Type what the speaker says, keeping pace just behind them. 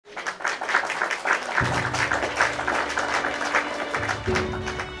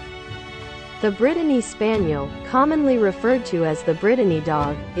The Brittany Spaniel, commonly referred to as the Brittany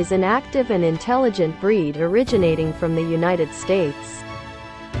Dog, is an active and intelligent breed originating from the United States.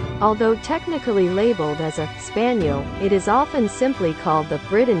 Although technically labeled as a Spaniel, it is often simply called the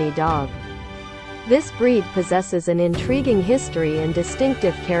Brittany Dog. This breed possesses an intriguing history and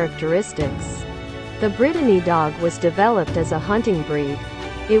distinctive characteristics. The Brittany Dog was developed as a hunting breed.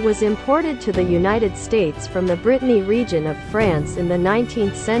 It was imported to the United States from the Brittany region of France in the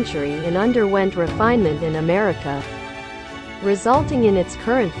 19th century and underwent refinement in America, resulting in its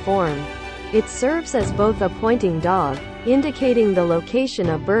current form. It serves as both a pointing dog, indicating the location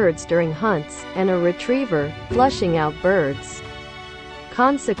of birds during hunts, and a retriever, flushing out birds.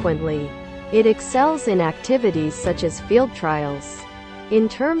 Consequently, it excels in activities such as field trials. In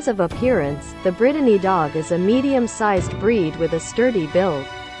terms of appearance, the Brittany Dog is a medium-sized breed with a sturdy build.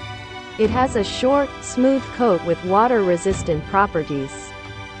 It has a short, smooth coat with water-resistant properties,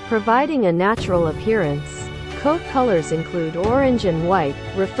 providing a natural appearance. Coat colors include orange and white,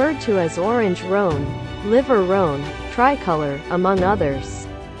 referred to as Orange Roan, Liver Roan, Tricolor, among others.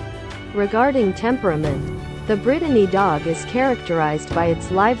 Regarding temperament, the Brittany Dog is characterized by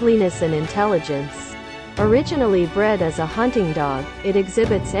its liveliness and intelligence. Originally bred as a hunting dog, it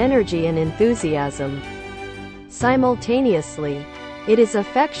exhibits energy and enthusiasm. Simultaneously, it is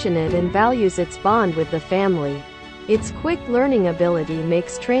affectionate and values its bond with the family. Its quick learning ability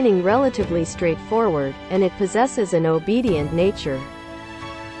makes training relatively straightforward, and it possesses an obedient nature.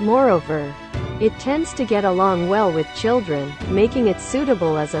 Moreover, it tends to get along well with children, making it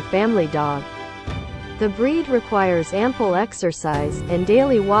suitable as a family dog. The breed requires ample exercise, and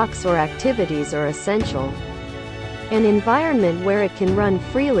daily walks or activities are essential. An environment where it can run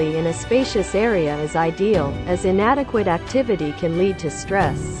freely in a spacious area is ideal, as inadequate activity can lead to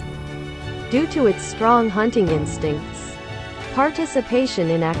stress. Due to its strong hunting instincts,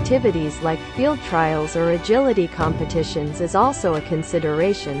 participation in activities like field trials or agility competitions is also a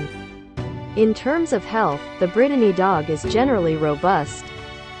consideration. In terms of health, the Brittany Dog is generally robust,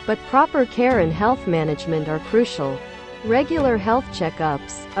 but proper care and health management are crucial. Regular health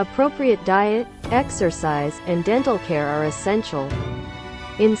checkups, appropriate diet, exercise, and dental care are essential.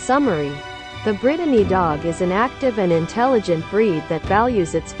 In summary, the Brittany Dog is an active and intelligent breed that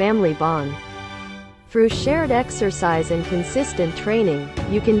values its family bond. Through shared exercise and consistent training,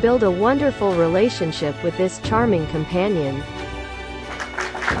 you can build a wonderful relationship with this charming companion.